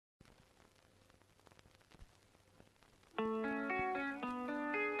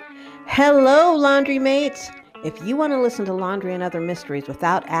Hello, laundry mates! If you want to listen to Laundry and Other Mysteries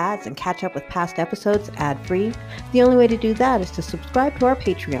without ads and catch up with past episodes ad-free, the only way to do that is to subscribe to our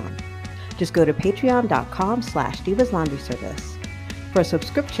Patreon. Just go to patreon.com/Divas Laundry Service. For a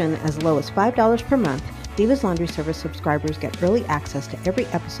subscription as low as $5 per month, Divas Laundry Service subscribers get early access to every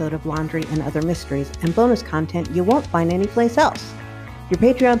episode of Laundry and Other Mysteries and bonus content you won't find anyplace else. Your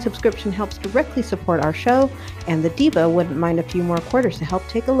Patreon subscription helps directly support our show, and the Diva wouldn't mind a few more quarters to help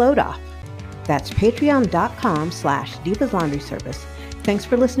take a load off. That's patreon.com/Divas Laundry Service. Thanks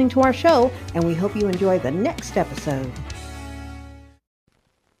for listening to our show, and we hope you enjoy the next episode.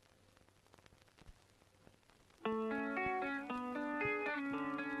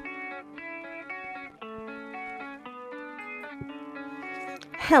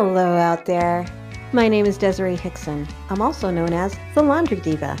 Hello out there. My name is Desiree Hickson. I'm also known as the Laundry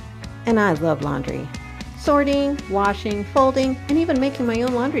Diva, and I love laundry. Sorting, washing, folding, and even making my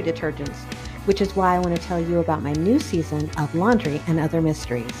own laundry detergents, which is why I want to tell you about my new season of Laundry and Other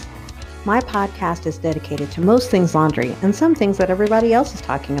Mysteries. My podcast is dedicated to most things laundry and some things that everybody else is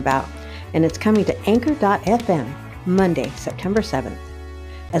talking about, and it's coming to Anchor.fm Monday, September 7th.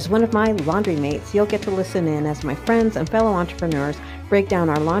 As one of my laundry mates, you'll get to listen in as my friends and fellow entrepreneurs break down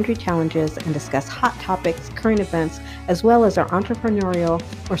our laundry challenges and discuss hot topics, current events, as well as our entrepreneurial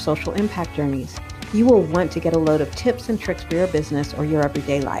or social impact journeys. You will want to get a load of tips and tricks for your business or your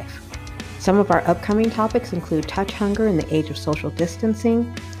everyday life. Some of our upcoming topics include touch hunger in the age of social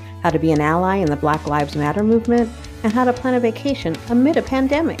distancing, how to be an ally in the Black Lives Matter movement, and how to plan a vacation amid a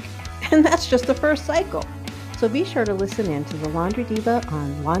pandemic. And that's just the first cycle. So be sure to listen in to The Laundry Diva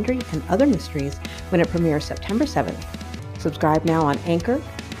on Laundry and Other Mysteries when it premieres September 7th. Subscribe now on Anchor,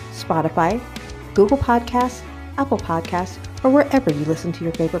 Spotify, Google Podcasts, Apple Podcasts, or wherever you listen to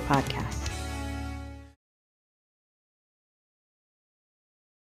your favorite podcasts.